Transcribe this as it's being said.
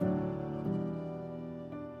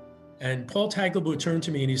And Paul Tagliabue turned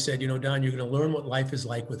to me and he said, Don, you're going to learn what life is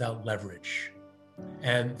like without leverage.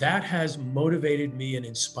 And that has motivated me and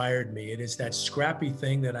inspired me. It is that scrappy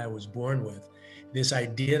thing that I was born with, this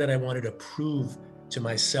idea that I wanted to prove to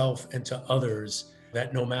myself and to others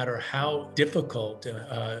that no matter how difficult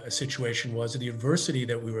a situation was, or the adversity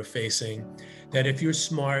that we were facing, that if you're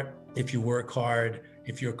smart, if you work hard,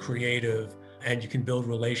 if you're creative, and you can build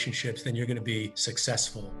relationships, then you're going to be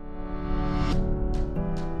successful.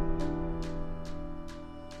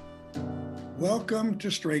 Welcome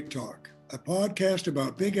to Straight Talk, a podcast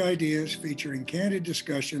about big ideas featuring candid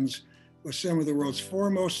discussions with some of the world's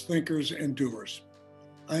foremost thinkers and doers.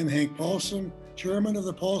 I'm Hank Paulson, chairman of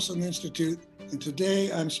the Paulson Institute, and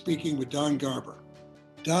today I'm speaking with Don Garber.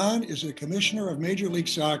 Don is the commissioner of Major League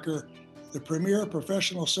Soccer, the premier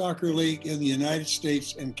professional soccer league in the United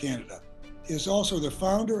States and Canada. He is also the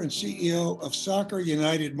founder and CEO of Soccer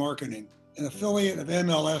United Marketing, an affiliate of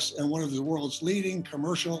MLS and one of the world's leading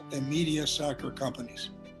commercial and media soccer companies.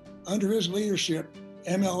 Under his leadership,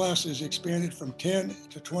 MLS has expanded from 10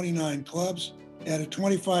 to 29 clubs, added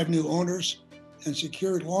 25 new owners, and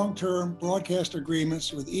secured long-term broadcast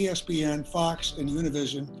agreements with ESPN, Fox, and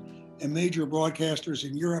Univision, and major broadcasters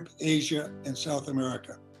in Europe, Asia, and South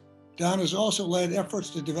America. Don has also led efforts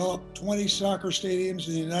to develop 20 soccer stadiums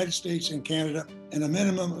in the United States and Canada, and a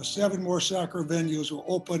minimum of 7 more soccer venues will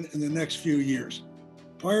open in the next few years.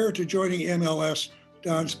 Prior to joining MLS,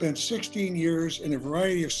 Don spent 16 years in a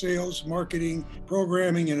variety of sales, marketing,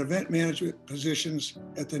 programming, and event management positions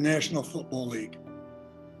at the National Football League.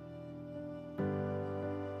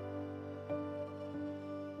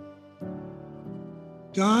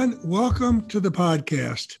 Don, welcome to the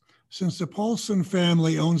podcast. Since the Paulson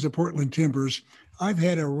family owns the Portland Timbers, I've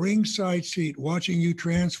had a ringside seat watching you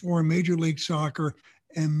transform Major League Soccer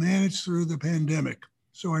and manage through the pandemic.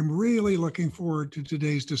 So I'm really looking forward to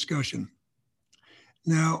today's discussion.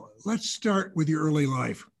 Now, let's start with your early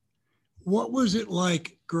life. What was it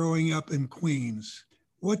like growing up in Queens?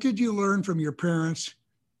 What did you learn from your parents?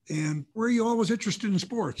 And were you always interested in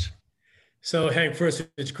sports? So, Hank, first,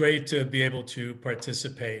 it's great to be able to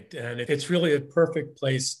participate. And it's really a perfect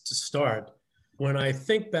place to start. When I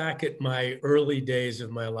think back at my early days of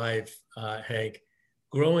my life, Hank,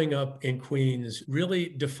 growing up in Queens really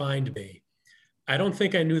defined me. I don't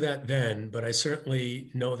think I knew that then, but I certainly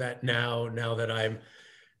know that now that I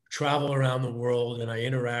travel around the world and I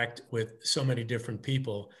interact with so many different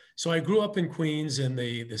people. So I grew up in Queens in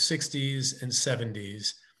the 60s and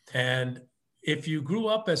 70s. And if you grew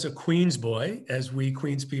up as a Queens boy, as we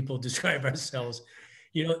Queens people describe ourselves,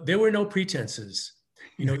 there were no pretenses.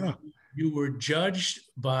 You were judged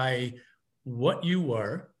by what you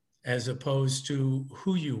were as opposed to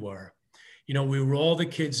who you were. We were all the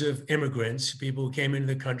kids of immigrants, people who came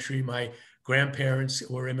into the country. My grandparents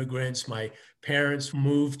were immigrants. My parents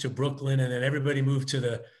moved to Brooklyn, and then everybody moved to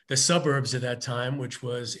the suburbs at that time, which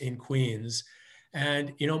was in Queens.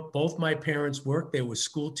 And, both my parents worked. They were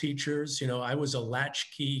school teachers. I was a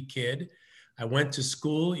latchkey kid. I went to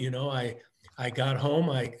school. I got home.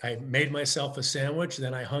 I made myself a sandwich.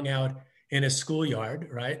 Then I hung out in a schoolyard,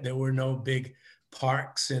 right? There were no big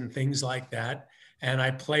parks and things like that. And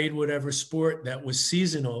I played whatever sport that was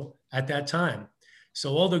seasonal at that time.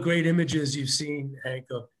 So all the great images you've seen, Hank,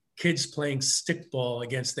 of kids playing stickball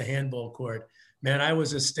against the handball court. Man, I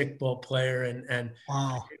was a stickball player, and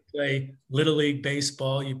wow. Play Little League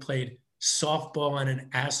baseball. You played softball on an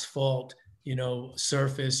asphalt,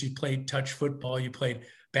 surface. You played touch football. You played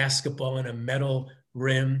basketball on a metal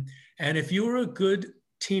rim. And if you were a good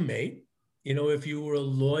teammate, if you were a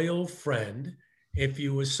loyal friend, if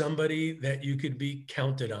you were somebody that you could be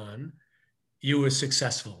counted on, you were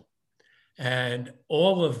successful. And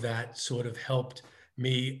all of that sort of helped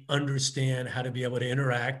me understand how to be able to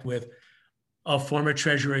interact with a former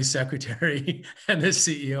Treasury Secretary and the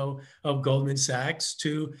CEO of Goldman Sachs,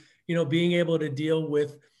 to, being able to deal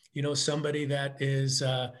with, somebody that is,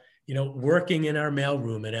 working in our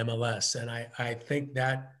mailroom at MLS. And I think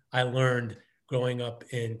that I learned growing up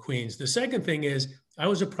in Queens. The second thing is I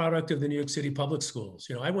was a product of the New York City public schools.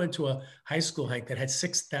 I went to a high school, Hank, that had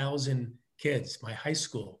 6,000 kids, my high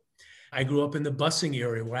school. I grew up in the busing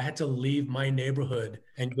area where I had to leave my neighborhood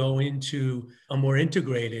and go into a more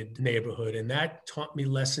integrated neighborhood. And that taught me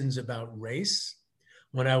lessons about race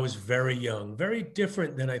when I was very young, very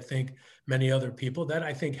different than I think many other people. That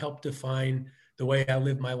I think helped define the way I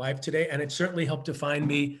live my life today. And it certainly helped define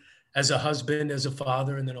me as a husband, as a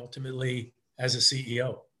father, and then ultimately as a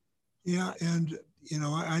CEO. Yeah. And,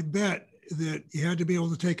 I bet that you had to be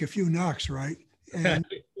able to take a few knocks, right? And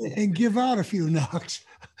give out a few knocks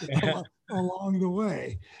along the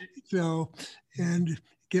way. So, and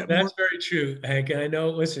get more. That's very true, Hank. And I know,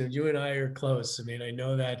 listen, you and I are close. I mean, I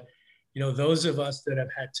know that, those of us that have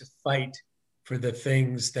had to fight for the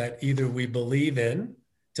things that either we believe in,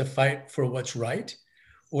 to fight for what's right,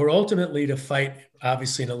 or ultimately to fight,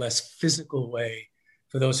 obviously, in a less physical way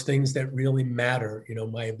for those things that really matter.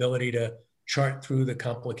 My ability to chart through the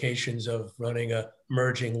complications of running a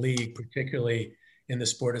merging league, particularly in the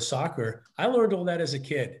sport of soccer. I learned all that as a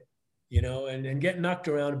kid, and getting knocked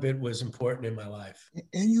around a bit was important in my life.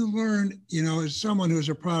 And you learn, as someone who's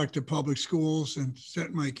a product of public schools and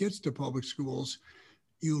sent my kids to public schools,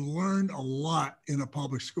 you learn a lot in a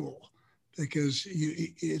public school because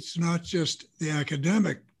it's not just the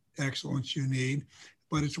academic excellence you need,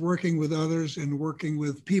 but it's working with others and working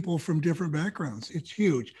with people from different backgrounds. It's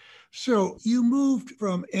huge. So you moved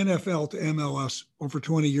from NFL to MLS over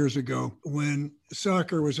 20 years ago when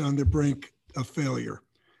soccer was on the brink of failure.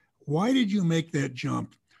 Why did you make that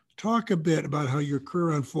jump? Talk a bit about how your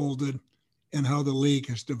career unfolded and how the league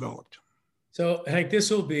has developed. So, Hank, this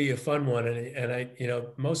will be a fun one. And I,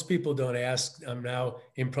 most people don't ask. I'm now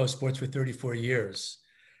in pro sports for 34 years,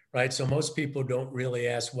 right? So most people don't really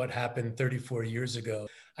ask what happened 34 years ago.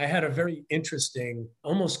 I had a very interesting,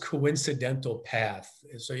 almost coincidental path.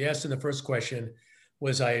 So you asked in the first question,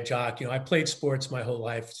 was I a jock? I played sports my whole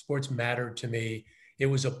life. Sports mattered to me. It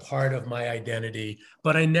was a part of my identity,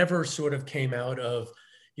 but I never sort of came out of,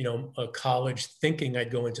 a college thinking I'd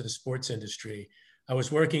go into the sports industry. I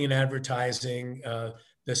was working in advertising.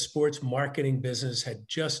 The sports marketing business had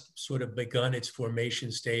just sort of begun its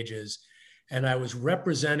formation stages. And I was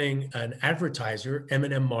representing an advertiser,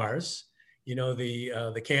 M&M Mars,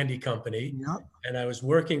 the candy company. Yep. And I was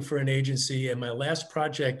working for an agency. And my last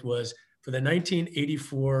project was for the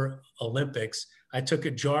 1984 Olympics. I took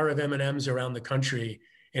a jar of M&Ms around the country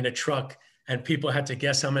in a truck, and people had to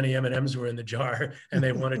guess how many M&Ms were in the jar, and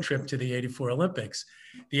they won a trip to the 84 Olympics.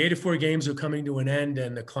 The 84 games were coming to an end,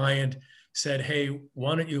 and the client said, hey,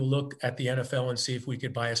 why don't you look at the NFL and see if we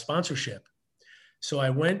could buy a sponsorship? So I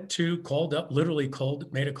made a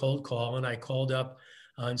cold call, and I called up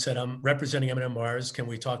and said, I'm representing M&M Mars. Can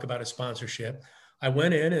we talk about a sponsorship? I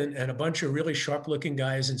went in, and a bunch of really sharp-looking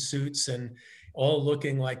guys in suits and all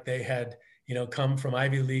looking like they had come from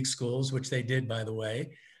Ivy League schools, which they did, by the way,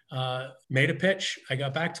 made a pitch. I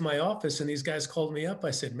got back to my office and these guys called me up.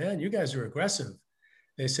 I said, man, you guys are aggressive.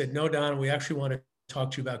 They said, no, Don, we actually want to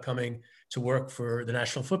talk to you about coming to work for the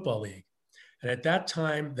National Football League. And at that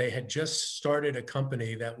time, they had just started a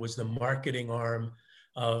company that was the marketing arm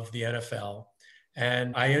of the NFL.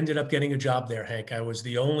 And I ended up getting a job there, Hank. I was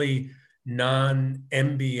the only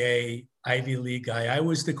non-MBA Ivy League guy. I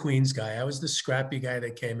was the Queens guy. I was the scrappy guy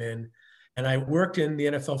that came in. And I worked in the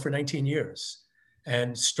NFL for 19 years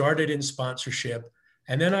and started in sponsorship.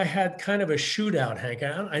 And then I had kind of a shootout, Hank.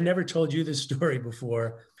 I never told you this story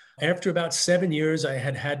before. After about 7 years, I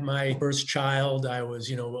had my first child. I was,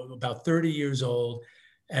 about 30 years old.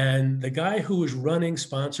 And the guy who was running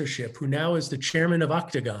sponsorship, who now is the chairman of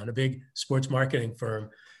Octagon, a big sports marketing firm,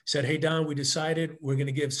 said, hey, Don, we decided we're going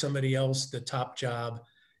to give somebody else the top job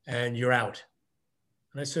and you're out.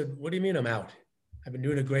 And I said, what do you mean I'm out? I've been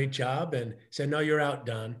doing a great job. And said, no, you're out,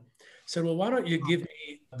 Don. I said, well, why don't you give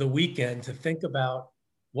me the weekend to think about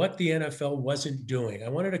what the NFL wasn't doing? I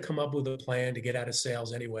wanted to come up with a plan to get out of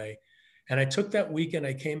sales anyway. And I took that weekend,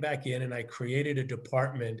 I came back in and I created a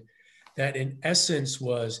department that in essence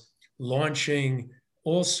was launching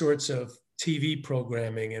all sorts of TV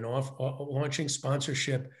programming and launching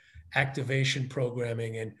sponsorship activation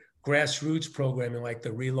programming and grassroots programming like the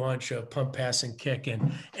relaunch of Pump, Pass, and Kick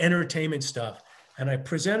and entertainment stuff. And I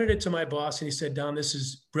presented it to my boss and he said, Don, this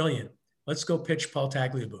is brilliant. Let's go pitch Paul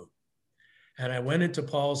Tagliabue. And I went into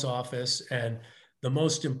Paul's office, and the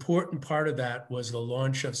most important part of that was the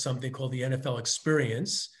launch of something called the NFL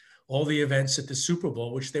Experience, all the events at the Super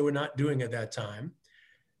Bowl, which they were not doing at that time.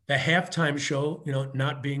 The halftime show,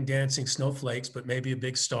 not being dancing snowflakes, but maybe a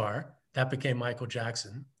big star. That became Michael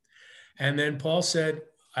Jackson. And then Paul said,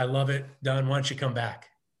 I love it. Don, why don't you come back?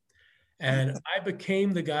 And I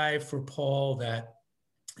became the guy for Paul that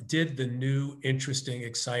did the new, interesting,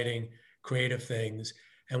 exciting, creative things.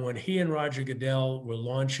 And when he and Roger Goodell were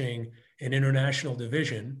launching an international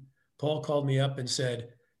division, Paul called me up and said,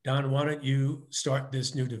 Don, why don't you start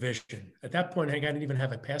this new division? At that point, I didn't even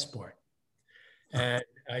have a passport. And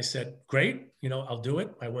I said, great, I'll do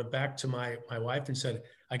it. I went back to my wife and said,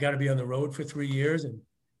 I got to be on the road for 3 years. And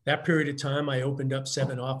that period of time, I opened up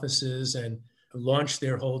 7 offices and launched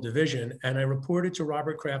their whole division. And I reported to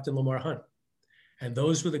Robert Kraft and Lamar Hunt. And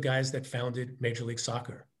those were the guys that founded Major League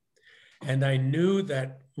Soccer. And I knew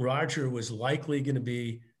that Roger was likely going to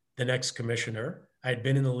be the next commissioner. I'd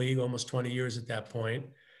been in the league almost 20 years at that point.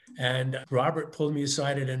 And Robert pulled me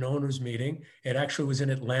aside at an owners meeting. It actually was in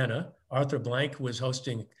Atlanta. Arthur Blank was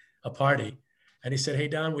hosting a party. And he said, hey,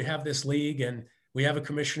 Don, we have this league and we have a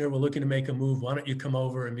commissioner. We're looking to make a move. Why don't you come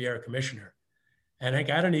over and be our commissioner? And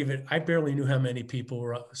I barely knew how many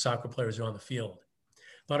soccer players were on the field.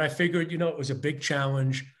 But I figured, it was a big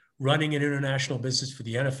challenge. Running an international business for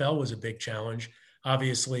the NFL was a big challenge.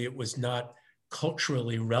 Obviously, it was not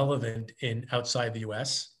culturally relevant outside the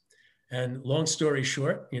US. And long story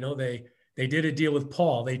short, they did a deal with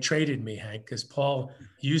Paul. They traded me, Hank, because Paul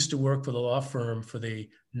used to work for the law firm for the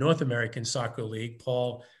North American Soccer League.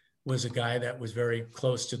 Paul was a guy that was very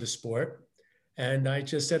close to the sport. And I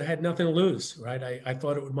just said I had nothing to lose, right? I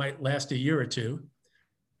thought it might last a year or two.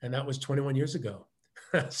 And that was 21 years ago.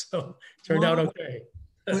 So it turned out okay.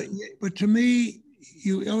 but to me,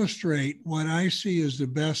 you illustrate what I see as the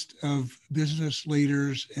best of business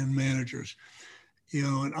leaders and managers.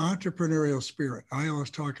 An entrepreneurial spirit. I always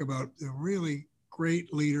talk about the really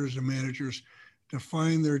great leaders and managers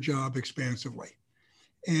define their job expansively.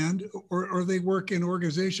 Or they work in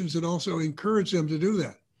organizations that also encourage them to do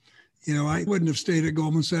that. I wouldn't have stayed at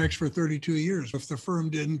Goldman Sachs for 32 years if the firm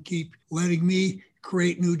didn't keep letting me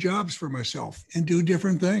create new jobs for myself and do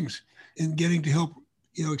different things and getting to help,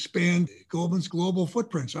 expand Goldman's global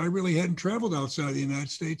footprints. I really hadn't traveled outside the United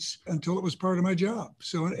States until it was part of my job.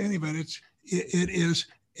 So in any event, it is,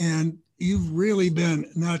 and you've really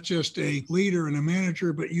been not just a leader and a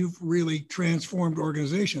manager, but you've really transformed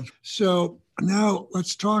organizations. So now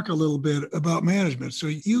let's talk a little bit about management. So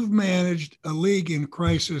you've managed a league in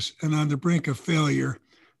crisis and on the brink of failure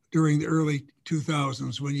during the early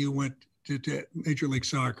 2000s when you went to Major League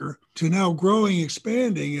Soccer, to now growing,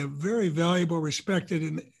 expanding a very valuable, respected,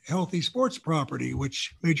 and healthy sports property,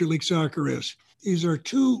 which Major League Soccer is. These are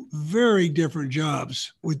two very different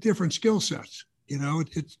jobs with different skill sets.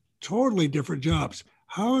 It's totally different jobs.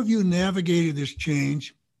 How have you navigated this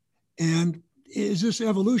change? And is this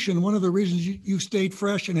evolution one of the reasons you stayed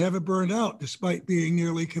fresh and haven't burned out despite being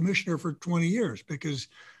nearly commissioner for 20 years? Because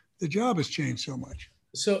the job has changed so much.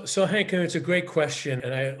 So Hank, it's a great question.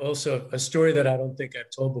 And I also, a story that I don't think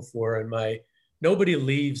I've told before, nobody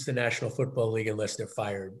leaves the National Football League unless they're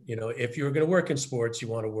fired. If you're going to work in sports, you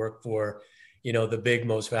want to work for, the big,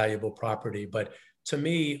 most valuable property. But to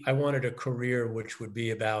me, I wanted a career which would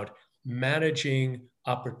be about managing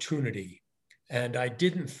opportunity. And I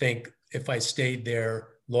didn't think if I stayed there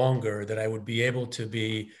longer that I would be able to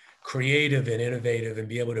be creative and innovative and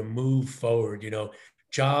be able to move forward.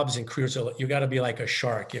 Jobs and careers, you got to be like a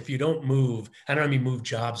shark. If you don't move, I don't mean move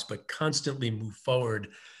jobs, but constantly move forward,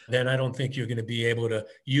 then I don't think you're going to be able to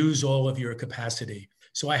use all of your capacity.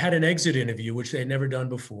 So I had an exit interview, which they'd never done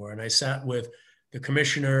before. And I sat with the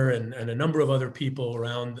commissioner and a number of other people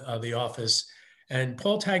around the office. And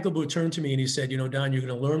Paul Tagliabue turned to me and he said, Don, you're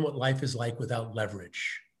going to learn what life is like without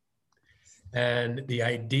leverage. And the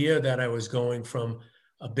idea that I was going from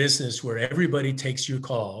a business where everybody takes your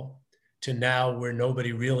call to now where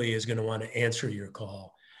nobody really is going to want to answer your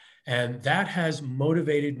call. And that has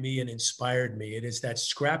motivated me and inspired me. It is that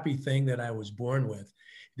scrappy thing that I was born with,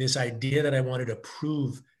 this idea that I wanted to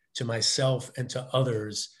prove to myself and to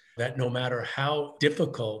others that no matter how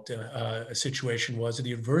difficult a situation was, or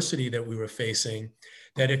the adversity that we were facing,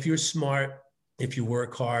 that if you're smart, if you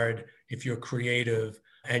work hard, if you're creative,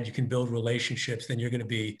 and you can build relationships, then you're going to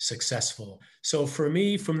be successful. So for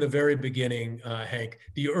me, from the very beginning, Hank,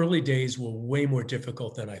 the early days were way more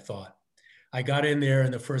difficult than I thought. I got in there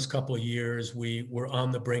in the first couple of years, we were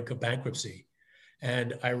on the brink of bankruptcy.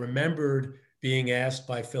 And I remembered being asked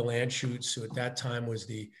by Phil Anschutz, who at that time was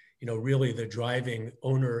really the driving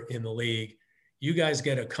owner in the league, you guys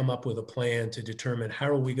got to come up with a plan to determine how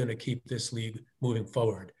are we going to keep this league moving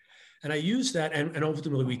forward. And I used that, and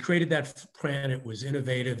ultimately we created that plan. It was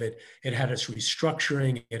innovative. It had us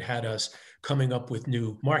restructuring. It had us coming up with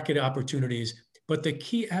new market opportunities. But the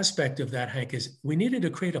key aspect of that, Hank, is we needed to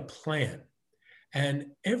create a plan. And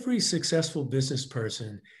every successful business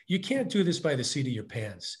person, you can't do this by the seat of your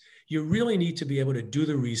pants. You really need to be able to do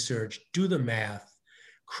the research, do the math,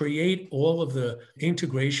 create all of the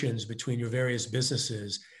integrations between your various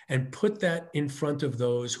businesses, and put that in front of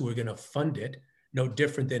those who are going to fund it, no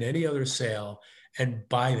different than any other sale, and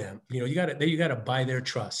buy them. You got to buy their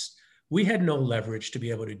trust. We had no leverage to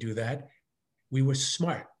be able to do that. We were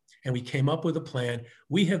smart and we came up with a plan.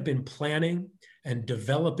 We have been planning and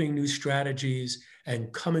developing new strategies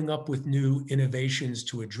and coming up with new innovations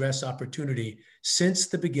to address opportunity since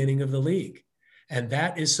the beginning of the league. And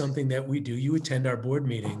that is something that we do. You attend our board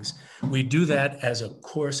meetings. We do that as a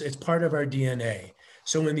course. It's part of our DNA.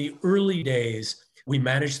 So in the early days, we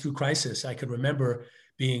managed through crisis. I could remember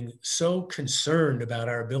being so concerned about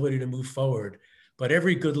our ability to move forward. But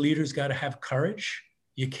every good leader's got to have courage.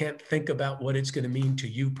 You can't think about what it's going to mean to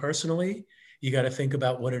you personally. You got to think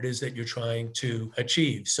about what it is that you're trying to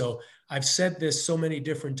achieve. So I've said this so many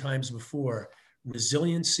different times before: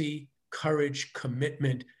 resiliency, courage,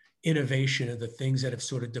 commitment, innovation are the things that have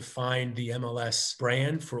sort of defined the MLS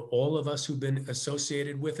brand for all of us who've been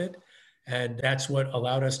associated with it. And that's what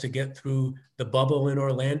allowed us to get through the bubble in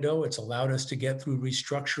Orlando. It's allowed us to get through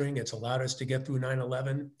restructuring. It's allowed us to get through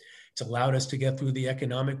 9/11. It's allowed us to get through the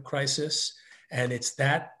economic crisis. And it's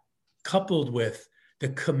that, coupled with the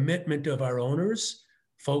commitment of our owners,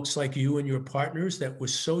 folks like you and your partners, that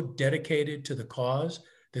was so dedicated to the cause,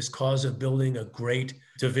 this cause of building a great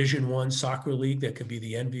Division I soccer league that could be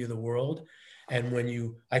the envy of the world. And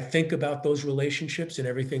when I think about those relationships and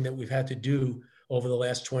everything that we've had to do over the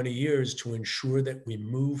last 20 years to ensure that we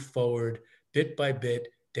move forward bit by bit,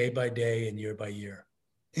 day by day, and year by year.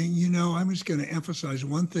 And, I'm just going to emphasize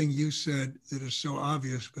one thing you said that is so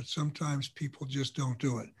obvious, but sometimes people just don't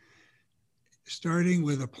do it. Starting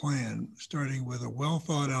with a plan, starting with a well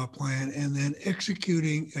thought out plan, and then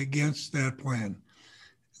executing against that plan.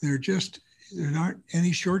 There aren't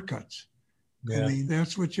any shortcuts. Yeah. I mean,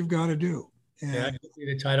 that's what you've got to do. And that could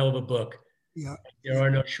be the title of a book. Yeah. There are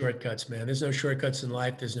no shortcuts, man. There's no shortcuts in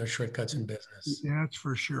life. There's no shortcuts in business. That's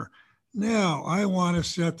for sure. Now, I want to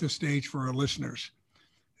set the stage for our listeners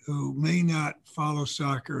who may not follow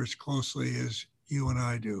soccer as closely as you and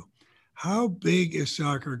I do. How big is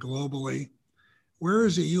soccer globally? Where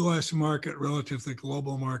is the U.S. market relative to the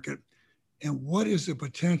global market? And what is the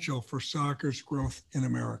potential for soccer's growth in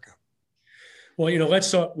America? Well, let's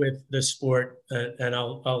start with the sport, and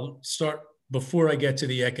I'll start before I get to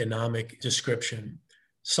the economic description.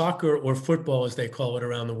 Soccer, or football as they call it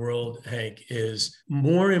around the world, Hank, is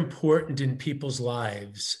more important in people's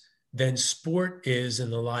lives than sport is in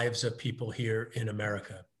the lives of people here in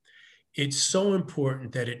America. It's so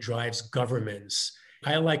important that it drives governments.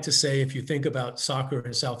 I like to say, if you think about soccer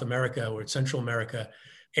in South America or Central America,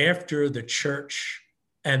 after the church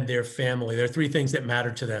and their family, there are three things that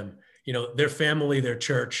matter to them. Their family, their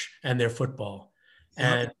church, and their football.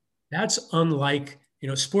 And that's unlike,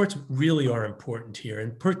 sports really are important here,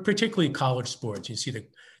 and particularly college sports. You see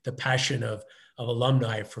the passion of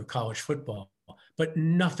alumni for college football, but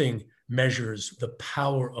nothing measures the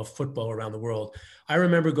power of football around the world. I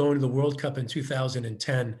remember going to the World Cup in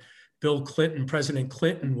 2010. Bill Clinton, President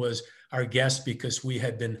Clinton, was our guest because we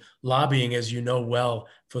had been lobbying, as you know well,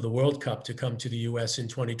 for the World Cup to come to the U.S. in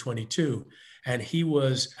 2022. And he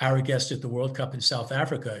was our guest at the World Cup in South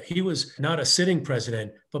Africa. He was not a sitting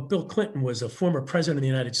president, but Bill Clinton was a former president of the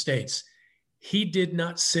United States. He did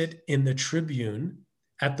not sit in the tribune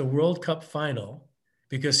at the World Cup final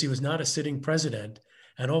because he was not a sitting president.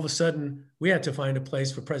 And all of a sudden, we had to find a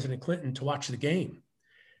place for President Clinton to watch the game.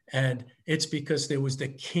 And it's because there was the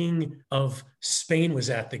king of Spain was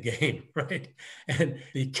at the game, right? And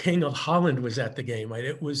the king of Holland was at the game, right?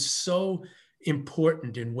 It was so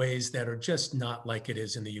important in ways that are just not like it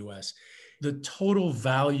is in the US. The total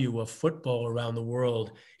value of football around the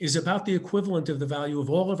world is about the equivalent of the value of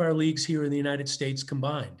all of our leagues here in the United States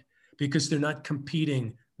combined, because they're not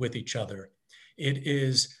competing with each other. It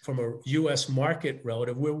is, from a US market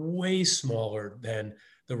relative, we're way smaller than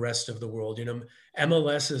the rest of the world.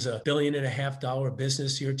 MLS is $1.5 billion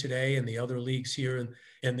business here today, and the other leagues here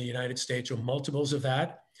in the United States are multiples of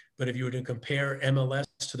that. But if you were to compare MLS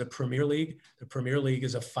to the Premier League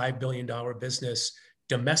is a $5 billion business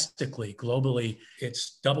domestically. Globally,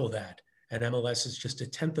 it's double that. And MLS is just a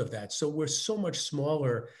tenth of that. So we're so much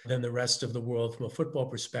smaller than the rest of the world from a football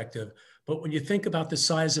perspective. But when you think about the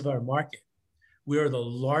size of our market, we are the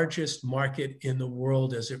largest market in the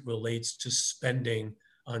world as it relates to spending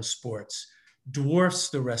on sports, dwarfs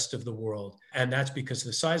the rest of the world. And that's because of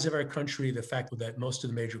the size of our country, the fact that most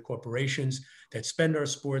of the major corporations that spend our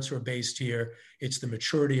sports are based here. It's the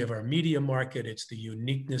maturity of our media market. It's the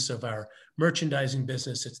uniqueness of our merchandising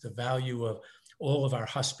business. It's the value of all of our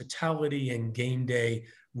hospitality and game day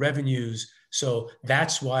revenues. So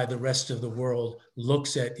that's why the rest of the world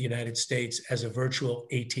looks at the United States as a virtual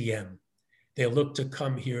ATM. They look to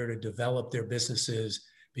come here to develop their businesses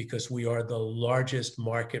because we are the largest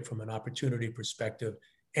market from an opportunity perspective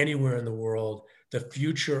anywhere in the world. The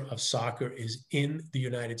future of soccer is in the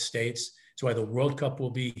United States. It's why the World Cup will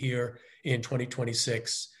be here in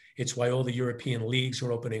 2026. It's why all the European leagues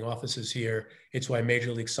are opening offices here. It's why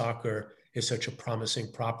Major League Soccer is such a promising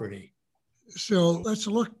property. So let's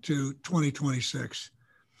look to 2026.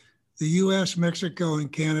 The US, Mexico, and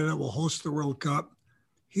Canada will host the World Cup.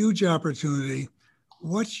 Huge opportunity.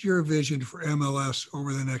 What's your vision for MLS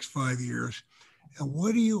over the next 5 years? And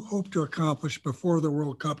what do you hope to accomplish before the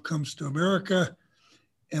World Cup comes to America?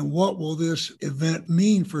 And what will this event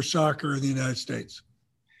mean for soccer in the United States?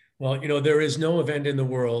 Well, there is no event in the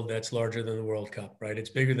world that's larger than the World Cup, right?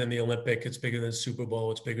 It's bigger than the Olympic, it's bigger than the Super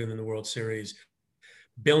Bowl, it's bigger than the World Series.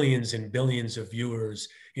 Billions and billions of viewers.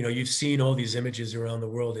 You've seen all these images around the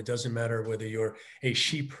world. It doesn't matter whether you're a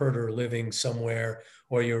sheep herder living somewhere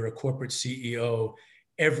or you're a corporate CEO.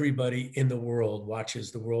 Everybody in the world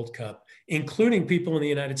watches the World Cup, including people in the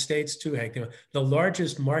United States too, Hank. The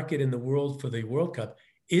largest market in the world for the World Cup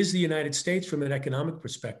is the United States from an economic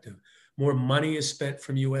perspective. More money is spent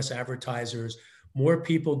from US advertisers. More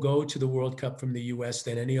people go to the World Cup from the US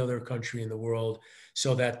than any other country in the world,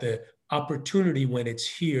 so that the opportunity when it's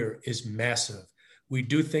here is massive. We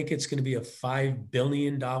do think it's going to be a $5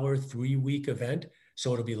 billion 3-week event.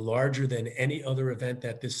 So it'll be larger than any other event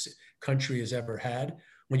that this country has ever had.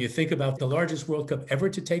 When you think about the largest World Cup ever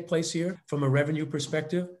to take place here from a revenue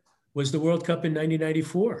perspective was the World Cup in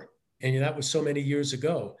 1994. And that was so many years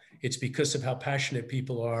ago. It's because of how passionate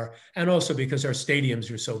people are, and also because our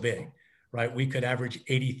stadiums are so big, right? We could average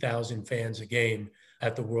 80,000 fans a game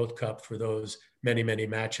at the World Cup for those many, many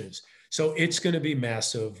matches. So it's going to be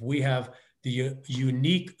massive. We have the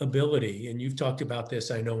unique ability, and you've talked about this,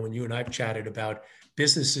 I know, when you and I've chatted about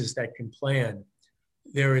businesses that can plan.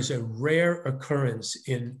 There is a rare occurrence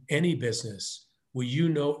in any business where you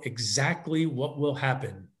know exactly what will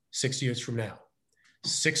happen 6 years from now.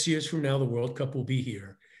 6 years from now, the World Cup will be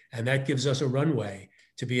here. And that gives us a runway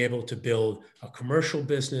to be able to build a commercial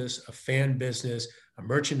business, a fan business, a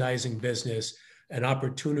merchandising business, an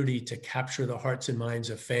opportunity to capture the hearts and minds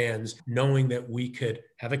of fans, knowing that we could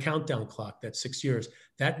have a countdown clock that's 6 years.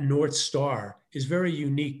 That North Star is very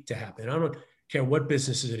unique to happen. I don't care what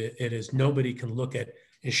business it is. Nobody can look at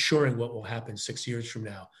ensuring what will happen 6 years from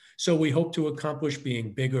now. So we hope to accomplish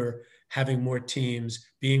being bigger, having more teams,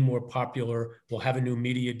 being more popular. We'll have a new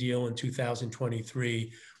media deal in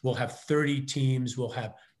 2023. We'll have 30 teams. We'll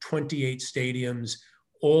have 28 stadiums.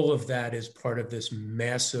 All of that is part of this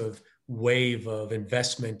massive wave of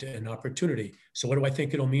investment and opportunity. So what do I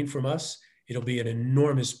think it'll mean from us? It'll be an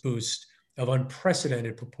enormous boost of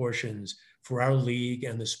unprecedented proportions for our league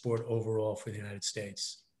and the sport overall for the United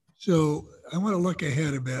States. So I want to look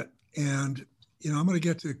ahead a bit, and I'm going to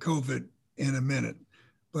get to COVID in a minute,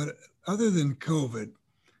 but other than COVID,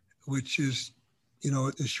 which is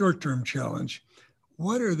a short-term challenge,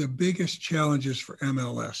 what are the biggest challenges for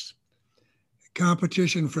MLS?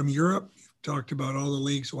 Competition from Europe. Talked about all the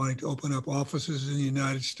leagues wanting to open up offices in the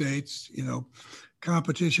United States,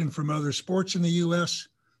 competition from other sports in the U.S.,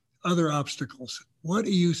 other obstacles. What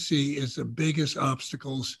do you see as the biggest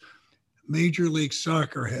obstacles Major League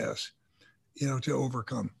Soccer has, to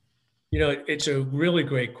overcome? It's a really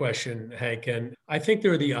great question, Hank. And I think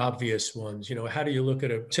there are the obvious ones. How do you look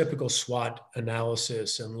at a typical SWOT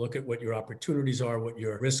analysis and look at what your opportunities are, what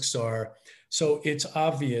your risks are? So it's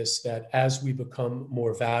obvious that as we become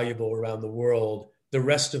more valuable around the world, the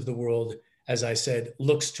rest of the world, as I said,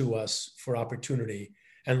 looks to us for opportunity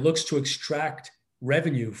and looks to extract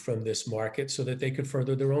revenue from this market so that they could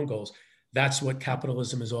further their own goals. That's what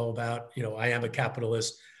capitalism is all about. I am a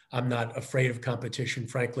capitalist. I'm not afraid of competition.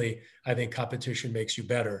 Frankly, I think competition makes you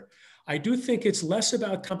better. I do think it's less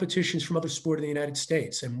about competitions from other sport in the United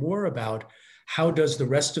States and more about how does the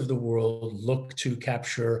rest of the world look to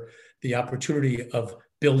capture the opportunity of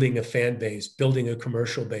building a fan base, building a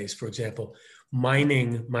commercial base, for example,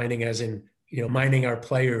 mining as in, mining our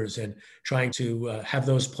players and trying to have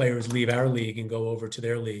those players leave our league and go over to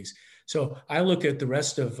their leagues. So I look at the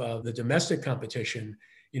rest of the domestic competition.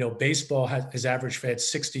 Baseball has average fans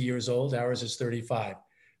 60 years old. Ours is 35.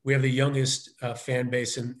 We have the youngest fan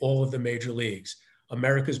base in all of the major leagues.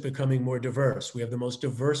 America's becoming more diverse. We have the most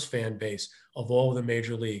diverse fan base of all of the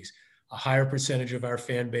major leagues. A higher percentage of our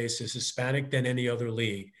fan base is Hispanic than any other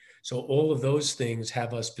league. So all of those things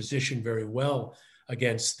have us positioned very well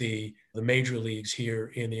against the major leagues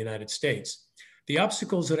here in the United States. The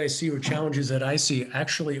obstacles that I see or challenges that I see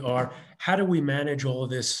actually are, how do we manage all of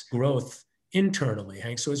this growth internally,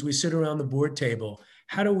 Hank? So as we sit around the board table,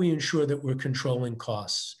 how do we ensure that we're controlling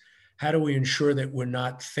costs? How do we ensure that we're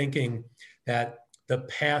not thinking that the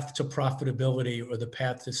path to profitability or the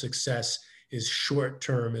path to success is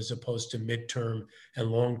short-term as opposed to mid-term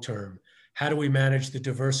and long-term? How do we manage the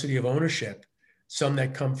diversity of ownership? Some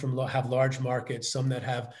that come from have large markets, some that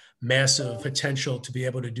have massive potential to be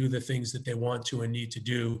able to do the things that they want to and need to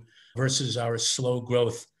do versus our slow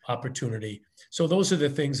growth opportunity. So those are the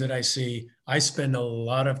things that I see. I spend a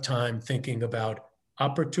lot of time thinking about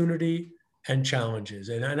opportunity and challenges.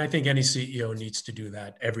 And I think any CEO needs to do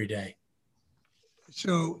that every day.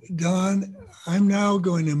 So, Don, I'm now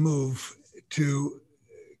going to move to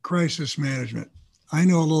crisis management. I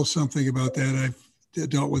know a little something about that. I've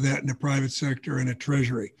dealt with that in the private sector and at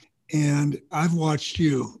Treasury. And I've watched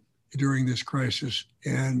you during this crisis,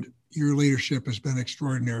 and your leadership has been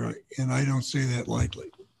extraordinary. And I don't say that lightly.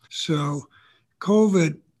 So,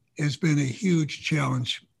 COVID has been a huge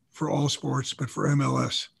challenge for all sports, but for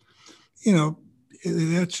MLS. You know,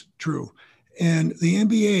 that's true. And the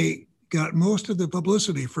NBA got most of the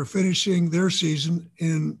publicity for finishing their season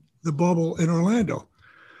in the bubble in Orlando.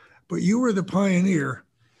 But you were the pioneer,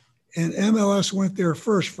 and MLS went there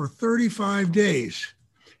first for 35 days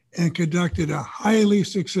and conducted a highly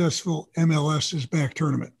successful MLS is Back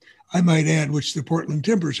tournament. I might add, which the Portland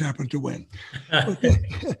Timbers happened to win.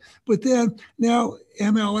 But then now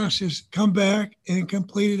MLS has come back and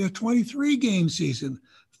completed a 23-game season,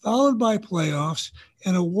 followed by playoffs,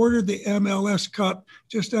 and awarded the MLS Cup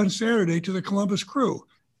just on Saturday to the Columbus Crew.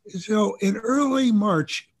 So in early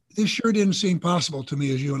March, this sure didn't seem possible to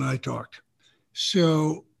me as you and I talked.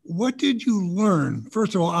 So what did you learn,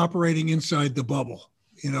 first of all, operating inside the bubble?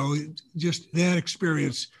 You know, just that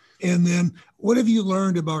experience. And then what have you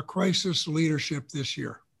learned about crisis leadership this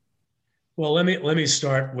year? Well, let me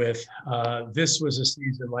start with this was a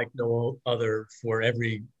season like no other for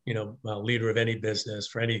every leader of any business,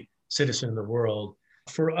 for any citizen in the world.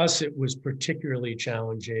 For us, it was particularly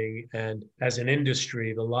challenging, and as an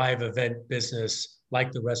industry, the live event business,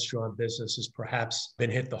 like the restaurant business, has perhaps been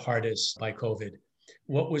hit the hardest by COVID.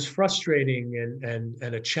 What was frustrating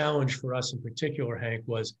and a challenge for us in particular, Hank,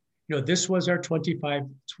 was this was our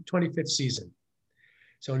 25th season,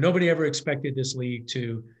 so nobody ever expected this league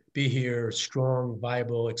to be here, strong,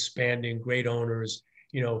 viable, expanding, great owners,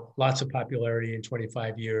 lots of popularity in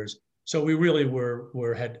 25 years. So we really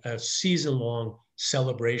had a season-long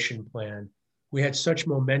celebration plan. We had such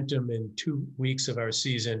momentum in 2 weeks of our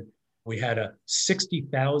season. We had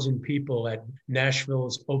 60,000 people at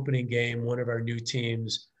Nashville's opening game, one of our new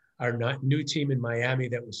teams. Our new team in Miami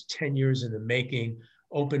that was 10 years in the making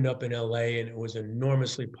opened up in LA, and it was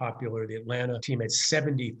enormously popular. The Atlanta team had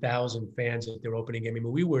 70,000 fans at their opening game. I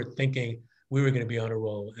mean, we were thinking we were going to be on a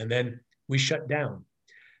roll, and then we shut down.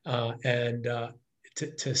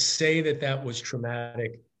 To say that was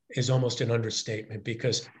traumatic is almost an understatement,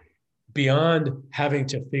 because beyond having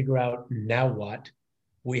to figure out now what,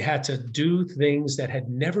 we had to do things that had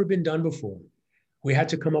never been done before. We had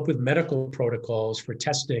to come up with medical protocols for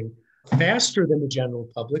testing faster than the general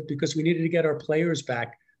public, because we needed to get our players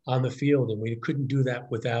back on the field, and we couldn't do that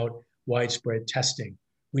without widespread testing.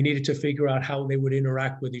 We needed to figure out how they would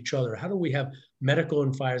interact with each other. How do we have medical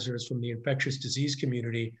advisors from the infectious disease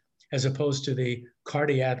community as opposed to the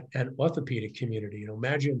cardiac and orthopedic community?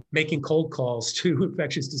 Imagine making cold calls to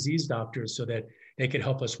infectious disease doctors so that they could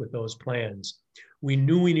help us with those plans. We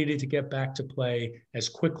knew we needed to get back to play as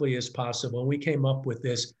quickly as possible, and we came up with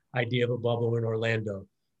this idea of a bubble in Orlando.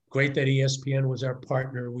 Great that ESPN was our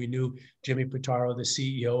partner. We knew Jimmy Pitaro, the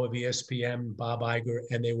CEO of ESPN, Bob Iger,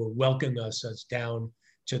 and they were welcoming us down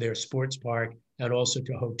to their sports park and also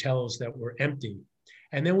to hotels that were empty.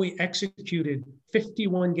 And then we executed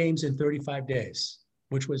 51 games in 35 days,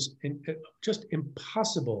 which was just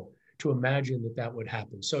impossible to imagine that would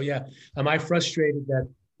happen. So yeah, am I frustrated that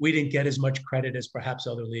we didn't get as much credit as perhaps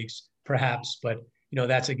other leagues? Perhaps, but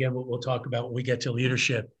that's again what we'll talk about when we get to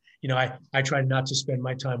leadership. I try not to spend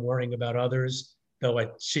my time worrying about others, though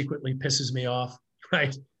it secretly pisses me off,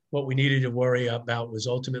 right? What we needed to worry about was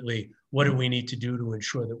ultimately, what do we need to do to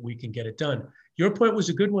ensure that we can get it done? Your point was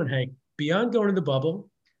a good one, Hank. Beyond going to the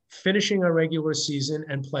bubble, finishing our regular season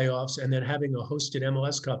and playoffs, and then having a hosted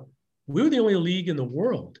MLS Cup, we were the only league in the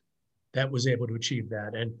world that was able to achieve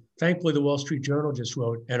that. And thankfully, the Wall Street Journal just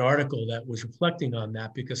wrote an article that was reflecting on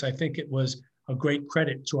that, because I think it was a great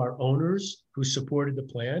credit to our owners who supported the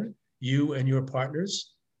plan, you and your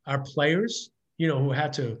partners, our players, who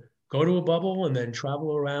had to go to a bubble and then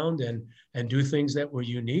travel around and do things that were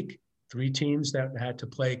unique. 3 teams that had to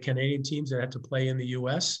play, Canadian teams that had to play in the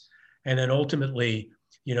US. And then ultimately,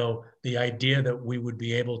 the idea that we would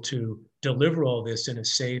be able to deliver all this in a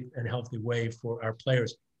safe and healthy way for our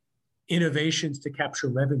players. Innovations to capture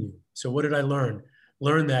revenue. So what did I learn?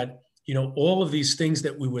 Learn that all of these things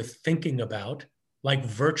that we were thinking about, like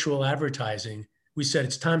virtual advertising, we said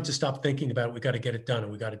it's time to stop thinking about it. We got to get it done,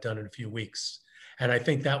 and we got it done in a few weeks. And I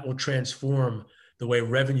think that will transform the way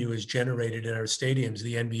revenue is generated in our stadiums.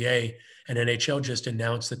 The NBA and NHL just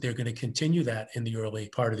announced that they're going to continue that in the early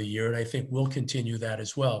part of the year, and I think we'll continue that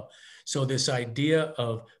as well. So this idea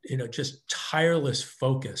of just tireless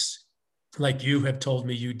focus, like you have told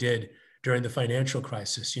me you did during the financial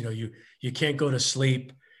crisis. You can't go to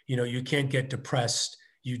sleep, You can't get depressed.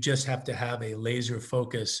 You just have to have a laser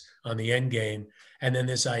focus on the end game. And then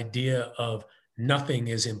this idea of nothing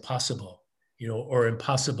is impossible, or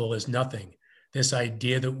impossible is nothing. This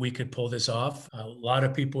idea that we could pull this off. A lot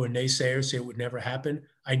of people are naysayers, say it would never happen.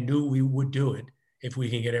 I knew we would do it if we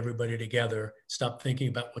can get everybody together, stop thinking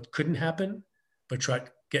about what couldn't happen, but try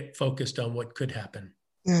to get focused on what could happen.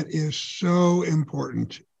 That is so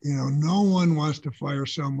important. No one wants to fire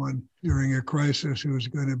someone during a crisis who's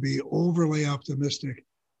going to be overly optimistic,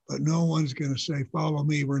 but no one's going to say, follow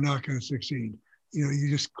me, we're not going to succeed. You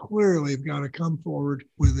just clearly have got to come forward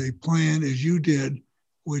with a plan as you did,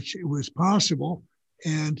 which was possible,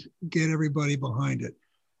 and get everybody behind it.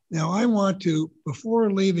 Now, I want to,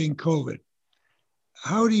 before leaving COVID,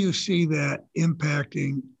 how do you see that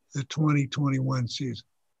impacting the 2021 season?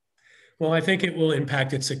 Well, I think it will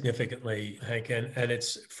impact it significantly, Hank, and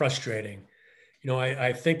it's frustrating.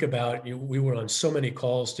 I think about, we were on so many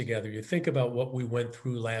calls together. You think about what we went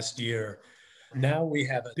through last year. Now we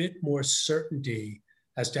have a bit more certainty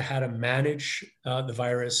as to how to manage the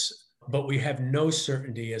virus, but we have no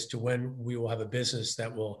certainty as to when we will have a business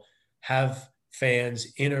that will have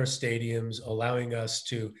fans in our stadiums, allowing us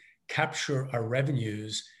to capture our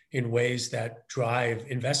revenues in ways that drive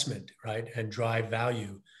investment, right, and drive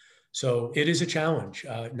value. So it is a challenge.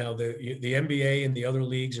 Now, the NBA and the other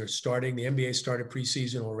leagues are starting. The NBA started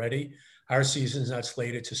preseason already. Our season is not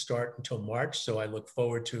slated to start until March. So I look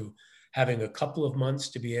forward to having a couple of months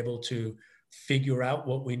to be able to figure out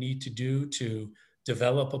what we need to do to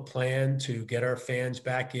develop a plan to get our fans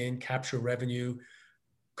back in, capture revenue,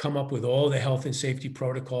 come up with all the health and safety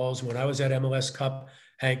protocols. When I was at MLS Cup,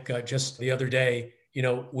 Hank, just the other day,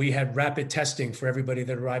 we had rapid testing for everybody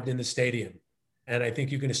that arrived in the stadium. And I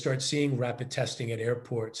think you're going to start seeing rapid testing at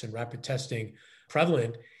airports and rapid testing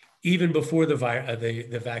prevalent even before the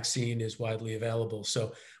vaccine is widely available.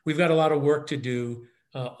 So we've got a lot of work to do.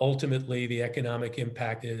 Ultimately, the economic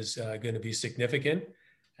impact is going to be significant.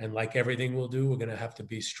 And like everything we'll do, we're going to have to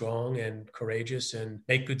be strong and courageous and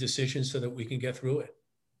make good decisions so that we can get through it.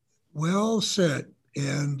 Well said.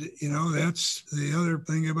 And, that's the other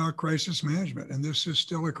thing about crisis management. And this is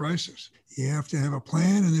still a crisis. You have to have a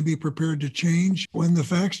plan and then be prepared to change when the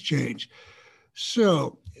facts change.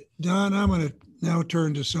 So, Don, I'm going to now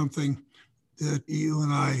turn to something that you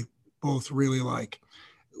and I both really like.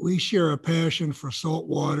 We share a passion for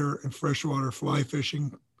saltwater and freshwater fly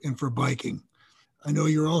fishing and for biking. I know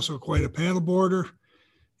you're also quite a paddleboarder.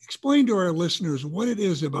 Explain to our listeners what it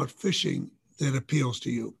is about fishing that appeals to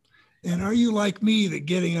you. And are you like me that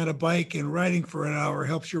getting on a bike and riding for an hour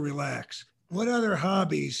helps you relax? What other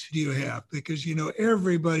hobbies do you have? Because,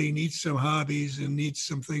 everybody needs some hobbies and needs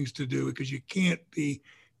some things to do because you can't be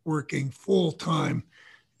working full time.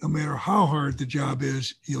 No matter how hard the job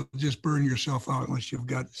is, you'll just burn yourself out unless you've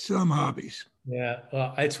got some hobbies. Yeah,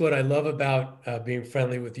 well, it's what I love about being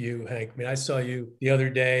friendly with you, Hank. I mean, I saw you the other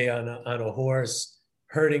day on a horse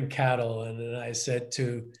herding cattle, and then I said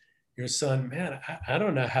to your son, man, I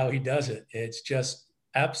don't know how he does it. It's just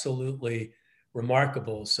absolutely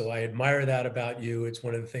remarkable. So I admire that about you. It's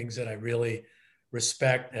one of the things that I really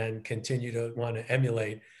respect and continue to want to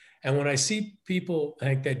emulate. And when I see people,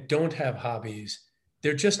 Hank, that don't have hobbies,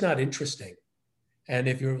 they're just not interesting. And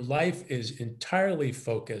if your life is entirely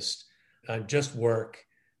focused on just work,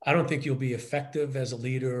 I don't think you'll be effective as a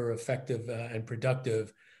leader or effective and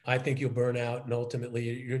productive. I think you'll burn out, and ultimately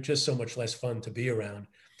you're just so much less fun to be around.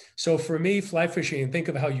 So for me, fly fishing, and think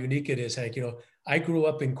of how unique it is, Hank. I grew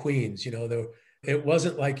up in Queens. It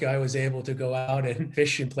wasn't like I was able to go out and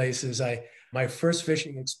fish in places. My first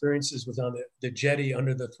fishing experiences was on the jetty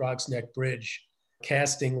under the Throgs Neck Bridge,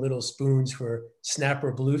 casting little spoons for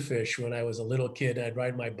snapper bluefish when I was a little kid. I'd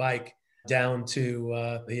ride my bike down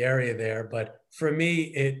to the area there. But for me,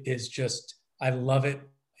 it is just, I love it.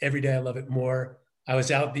 Every day I love it more. I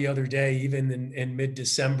was out the other day, even in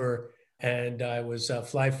mid-December, and I was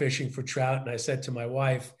fly fishing for trout. And I said to my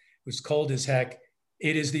wife, it was cold as heck,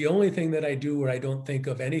 it is the only thing that I do where I don't think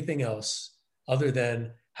of anything else other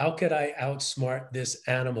than how could I outsmart this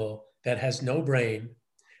animal that has no brain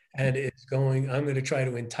and I'm going to try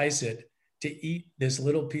to entice it to eat this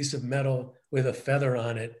little piece of metal with a feather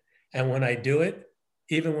on it. And when I do it,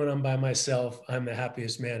 even when I'm by myself, I'm the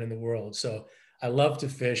happiest man in the world. So I love to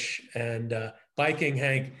fish. And biking,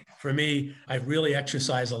 Hank, for me, I really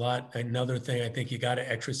exercise a lot. Another thing I think you got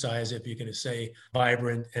to exercise if you're going to stay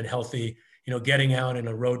vibrant and healthy. Getting out in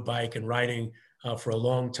a road bike and riding for a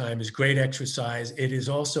long time is great exercise. It is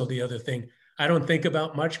also the other thing I don't think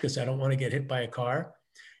about much because I don't want to get hit by a car.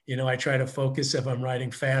 I try to focus if I'm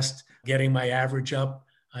riding fast, getting my average up.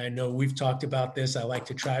 I know we've talked about this. I like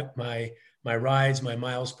to track my my rides, my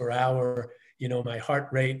miles per hour, my heart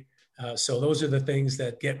rate. So those are the things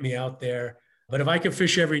that get me out there. But if I could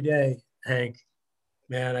fish every day, Hank,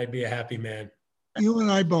 man, I'd be a happy man. You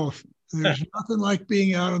and I both. There's nothing like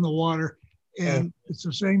being out on the water. And it's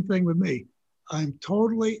the same thing with me. I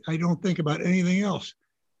don't think about anything else,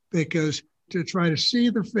 because to try to see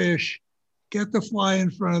the fish, get the fly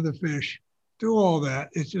in front of the fish, do all that,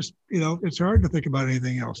 it's just, it's hard to think about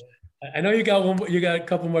anything else. I know you got a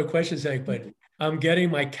couple more questions, Hank, but I'm getting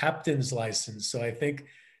my captain's license. So I think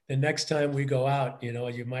the next time we go out,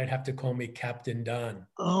 you might have to call me Captain Don.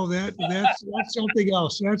 Oh, that's something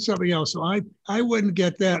else. That's something else. So I wouldn't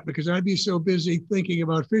get that, because I'd be so busy thinking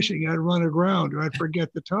about fishing, I'd run aground or I'd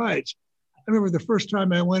forget the tides. I remember the first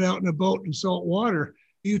time I went out in a boat in salt water.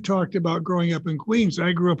 You talked about growing up in Queens.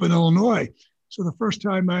 I grew up in Illinois. So the first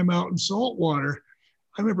time I'm out in salt water,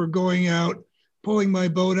 I remember going out, pulling my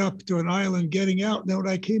boat up to an island, getting out. And then when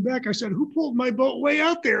I came back, I said, who pulled my boat way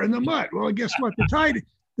out there in the mud? Well, guess what? The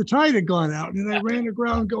tide had gone out, and I ran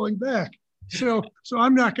aground going back. So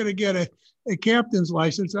I'm not going to get a captain's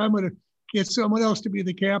license. I'm going to get someone else to be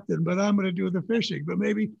the captain, but I'm going to do the fishing. But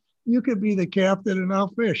maybe you could be the captain and I'll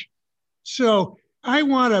fish. So I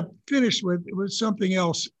want to finish with something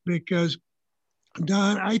else, because,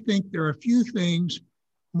 Don, I think there are a few things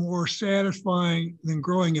more satisfying than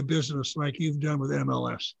growing a business like you've done with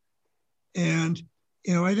MLS. And,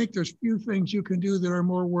 I think there's few things you can do that are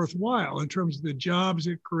more worthwhile in terms of the jobs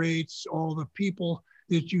it creates, all the people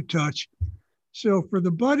that you touch. So for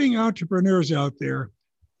the budding entrepreneurs out there,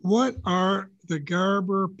 what are the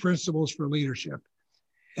Garber principles for leadership?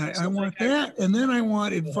 I want that. And then I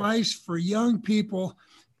want advice for young people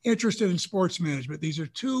interested in sports management. These are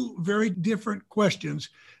two very different questions,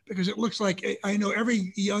 because it looks like I know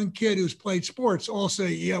every young kid who's played sports all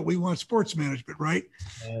say, yeah, we want sports management, right?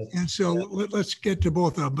 And so let's get to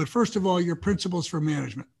both of them. But first of all, your principles for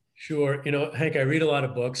management. Sure. Hank, I read a lot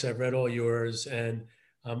of books. I've read all yours, and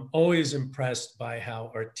I'm always impressed by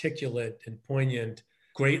how articulate and poignant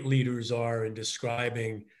great leaders are in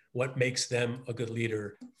describing what makes them a good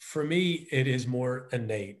leader. For me, it is more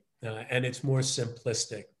innate. And it's more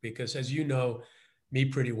simplistic, because, as you know me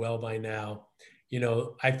pretty well by now,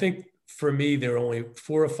 I think for me, there are only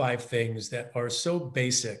 4 or 5 things that are so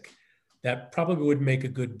basic that probably would make a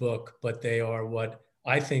good book, but they are what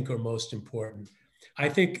I think are most important. I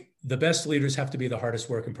think the best leaders have to be the hardest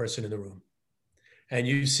working person in the room. And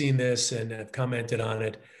you've seen this and have commented on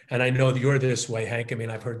it. And I know that you're this way, Hank. I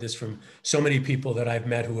mean, I've heard this from so many people that I've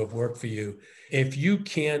met who have worked for you. If you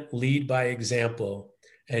can't lead by example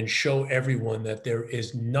and show everyone that there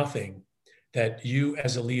is nothing that you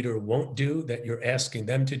as a leader won't do, that you're asking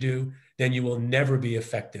them to do, then you will never be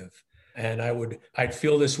effective. And I'd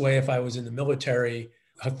feel this way if I was in the military.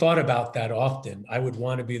 I thought about that often. I would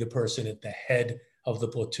want to be the person at the head of the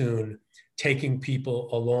platoon, taking people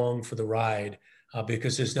along for the ride,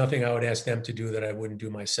 because there's nothing I would ask them to do that I wouldn't do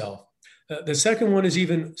myself. The second one is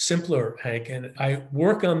even simpler, Hank, and I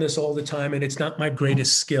work on this all the time, and it's not my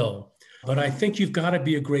greatest skill. But I think you've got to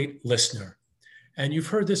be a great listener. And you've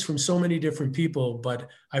heard this from so many different people, but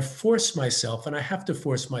I force myself, and I have to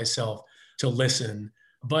force myself to listen.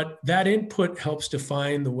 But that input helps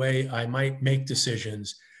define the way I might make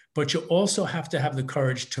decisions. But you also have to have the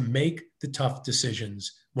courage to make the tough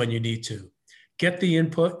decisions when you need to. Get the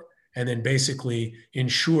input, and then basically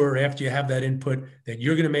ensure after you have that input that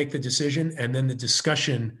you're going to make the decision, and then the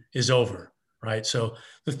discussion is over. Right. So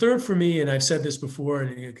the third for me, and I've said this before,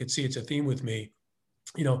 and you can see it's a theme with me,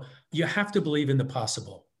 you have to believe in the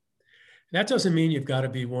possible. That doesn't mean you've got to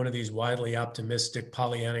be one of these wildly optimistic,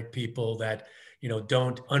 Pollyannic people that,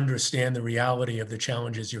 don't understand the reality of the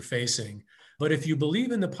challenges you're facing. But if you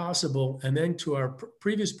believe in the possible, and then to our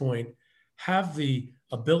previous point, have the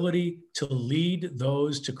ability to lead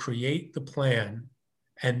those to create the plan,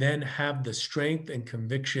 and then have the strength and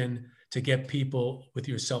conviction to get people with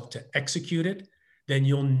yourself to execute it, then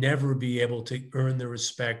you'll never be able to earn the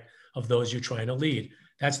respect of those you're trying to lead.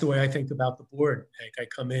 That's the way I think about the board. I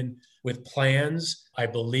come in with plans. I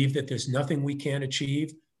believe that there's nothing we can't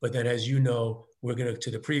achieve, but then, as you know, we're going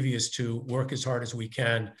to the previous 2, work as hard as we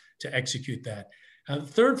can to execute that. And the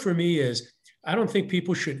third for me is, I don't think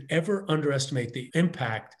people should ever underestimate the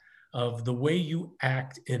impact of the way you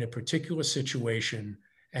act in a particular situation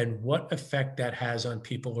and what effect that has on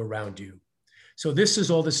people around you. So this is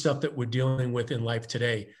all the stuff that we're dealing with in life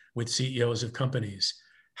today with CEOs of companies.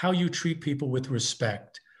 How you treat people with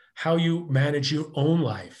respect, how you manage your own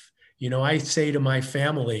life. I say to my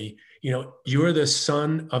family, you're the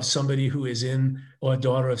son of somebody who is in, or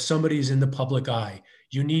daughter of somebody who's in the public eye.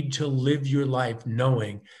 You need to live your life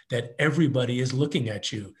knowing that everybody is looking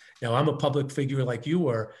at you. Now, I'm a public figure like you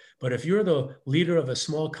were, but if you're the leader of a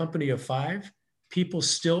small company of 5, people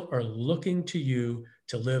still are looking to you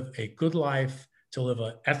to live a good life, to live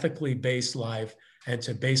an ethically based life, and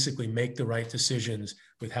to basically make the right decisions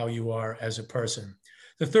with how you are as a person.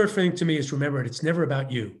 The third thing to me is remember, it's never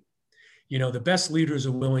about you. You know, the best leaders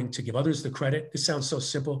are willing to give others the credit. This sounds so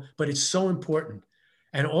simple, but it's so important.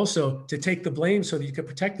 And also to take the blame so that you can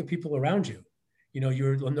protect the people around you. You know,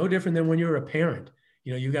 you're no different than when you're a parent.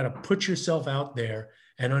 You know, you got to put yourself out there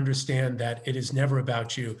and understand that it is never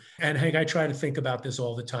about you. And Hank, I try to think about this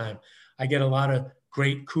all the time. I get a lot of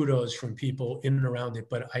great kudos from people in and around it,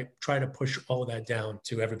 but I try to push all of that down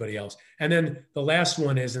to everybody else. And then the last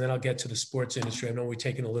one is, and then I'll get to the sports industry. I know we're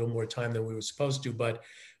taking a little more time than we were supposed to, but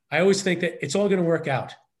I always think that it's all going to work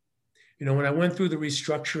out. You know, when I went through the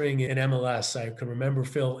restructuring in MLS, I can remember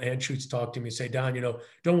Phil Anschutz talk to me and say, Don, you know,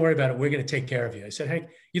 don't worry about it. We're going to take care of you. I said, Hank,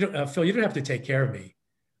 Phil, you don't have to take care of me.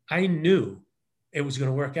 I knew it was going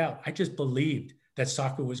to work out. I just believed that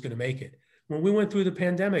soccer was going to make it. When we went through the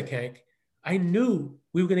pandemic, Hank, I knew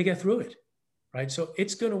we were going to get through it, right? So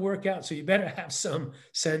it's going to work out. So you better have some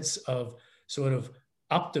sense of sort of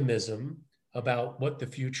optimism about what the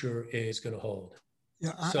future is going to hold.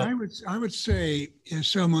 Yeah, I would say, as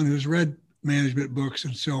someone who's read management books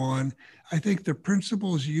and so on, I think the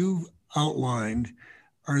principles you've outlined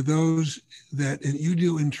are those that and you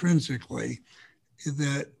do intrinsically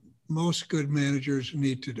that most good managers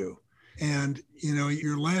need to do. And, you know,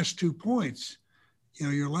 your last 2 points, you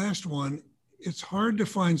know, your last one, it's hard to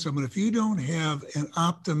find someone, if you don't have an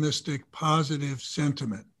optimistic, positive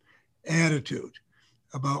sentiment, attitude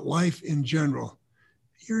about life in general,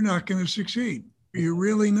 you're not going to succeed. You're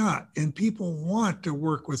really not. And people want to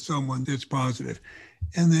work with someone that's positive.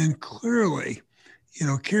 And then clearly, you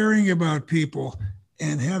know, caring about people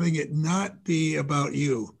and having it not be about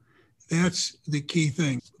you, that's the key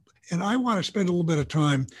thing. And I want to spend a little bit of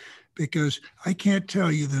time because I can't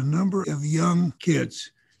tell you the number of young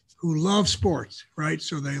kids who love sports, right?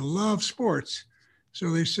 So they love sports.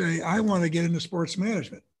 So they say, I want to get into sports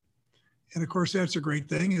management. And of course, that's a great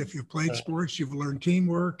thing. And if you've played sports, you've learned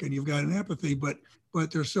teamwork and you've got an empathy, but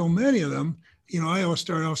there's so many of them. You know, I always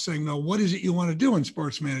start off saying, no, what is it you want to do in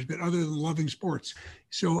sports management other than loving sports?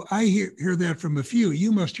 So I hear that from a few.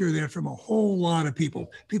 You must hear that from a whole lot of people.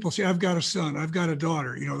 People say, I've got a son, I've got a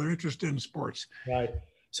daughter, you know, they're interested in sports. Right.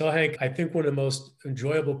 So Hank, I think one of the most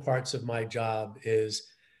enjoyable parts of my job is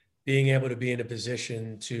being able to be in a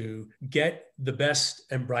position to get the best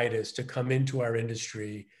and brightest to come into our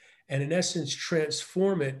industry and in essence,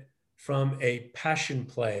 transform it from a passion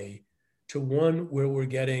play to one where we're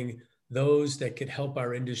getting those that could help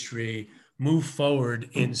our industry move forward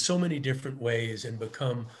in so many different ways and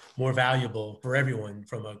become more valuable for everyone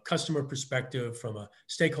from a customer perspective, from a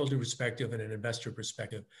stakeholder perspective, and an investor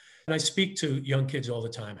perspective. And I speak to young kids all the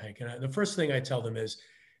time, Hank, and the first thing I tell them is,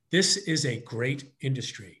 this is a great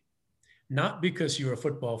industry, not because you're a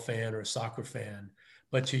football fan or a soccer fan,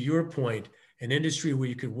 but to your point, an industry where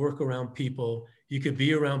you could work around people, you could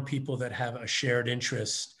be around people that have a shared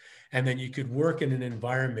interest, and then you could work in an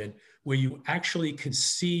environment where you actually can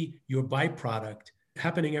see your byproduct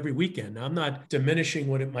happening every weekend. Now, I'm not diminishing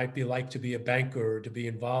what it might be like to be a banker or to be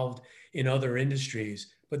involved in other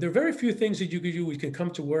industries, but there are very few things that you could do. We can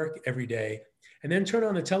come to work every day and then turn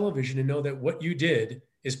on the television and know that what you did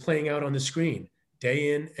is playing out on the screen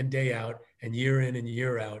day in and day out and year in and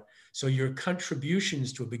year out. So your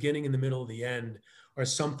contributions to a beginning and the middle of the end are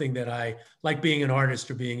something that I like, being an artist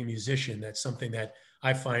or being a musician. That's something that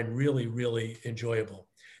I find really, really enjoyable.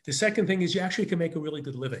 The second thing is you actually can make a really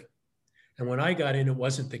good living. And when I got in, it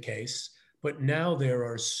wasn't the case, but now there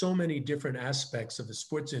are so many different aspects of the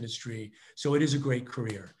sports industry. So it is a great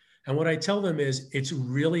career. And what I tell them is it's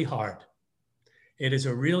really hard. It is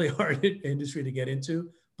a really hard industry to get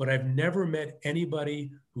into, but I've never met anybody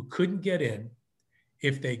who couldn't get in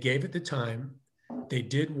if they gave it the time, they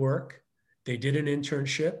did work, they did an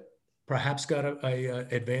internship, perhaps got a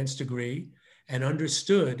advanced degree, and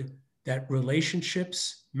understood that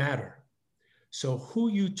relationships matter. So who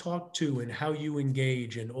you talk to and how you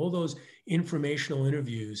engage and all those informational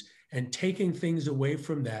interviews and taking things away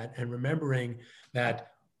from that and remembering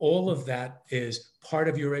that all of that is part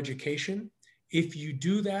of your education. If you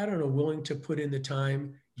do that and are willing to put in the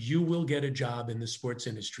time, you will get a job in the sports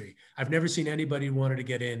industry. I've never seen anybody who wanted to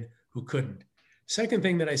get in who couldn't. Second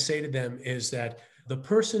thing that I say to them is that the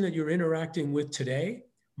person that you're interacting with today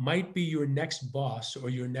might be your next boss or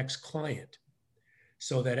your next client.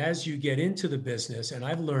 So that as you get into the business, and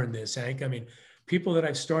I've learned this, Hank, I mean, People that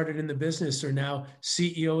I've started in the business are now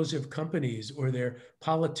CEOs of companies, or they're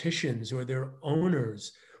politicians, or they're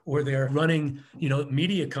owners, or they're running,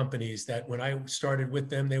 media companies that when I started with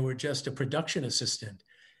them, they were just a production assistant.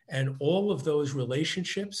 And all of those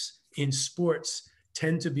relationships in sports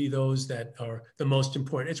tend to be those that are the most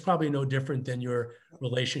important. It's probably no different than your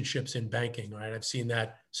relationships in banking, right? I've seen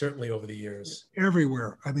that certainly over the years.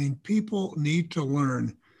 Everywhere. I mean, people need to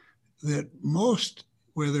learn that most,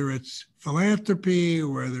 whether it's philanthropy,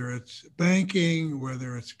 whether it's banking,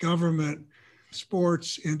 whether it's government,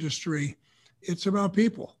 sports industry, it's about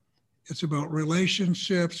people. It's about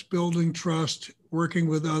relationships, building trust, working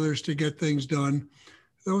with others to get things done,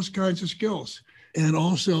 those kinds of skills. And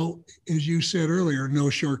also, as you said earlier, no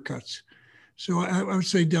shortcuts. So I would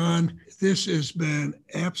say, Don, this has been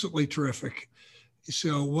absolutely terrific.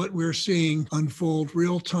 So what we're seeing unfold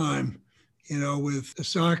real time, with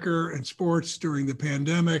soccer and sports during the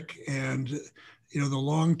pandemic, and the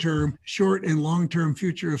long-term, short and long-term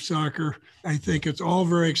future of soccer. I think it's all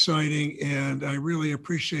very exciting, and I really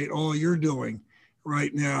appreciate all you're doing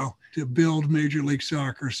right now to build Major League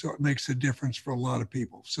Soccer so it makes a difference for a lot of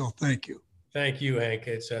people. So thank you. Thank you, Hank.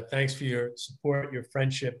 It's thanks for your support, your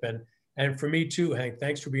friendship, and for me too, Hank.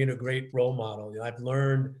 Thanks for being a great role model. I've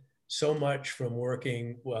learned so much from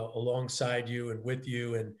working alongside you and with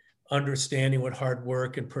you, and understanding what hard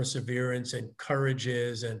work and perseverance and courage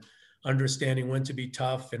is, and understanding when to be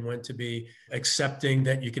tough and when to be accepting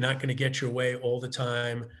that you're not going to get your way all the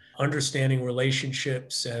time, understanding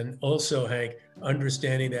relationships, and also, Hank,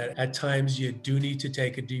 understanding that at times you do need to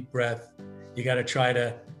take a deep breath. You got to try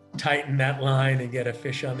to tighten that line and get a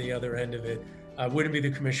fish on the other end of it. I wouldn't be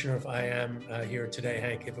the commissioner if I am here today,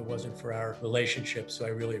 Hank, if it wasn't for our relationship. So I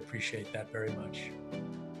really appreciate that very much.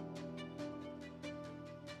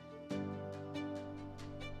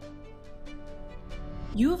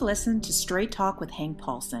 You have listened to Straight Talk with Hank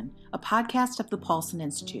Paulson, a podcast of the Paulson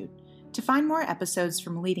Institute. To find more episodes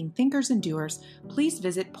from leading thinkers and doers, please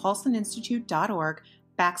visit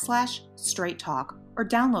paulsoninstitute.org/Straight Talk, or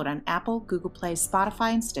download on Apple, Google Play,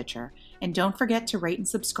 Spotify, and Stitcher. And don't forget to rate and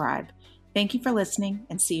subscribe. Thank you for listening,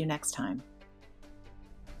 and see you next time.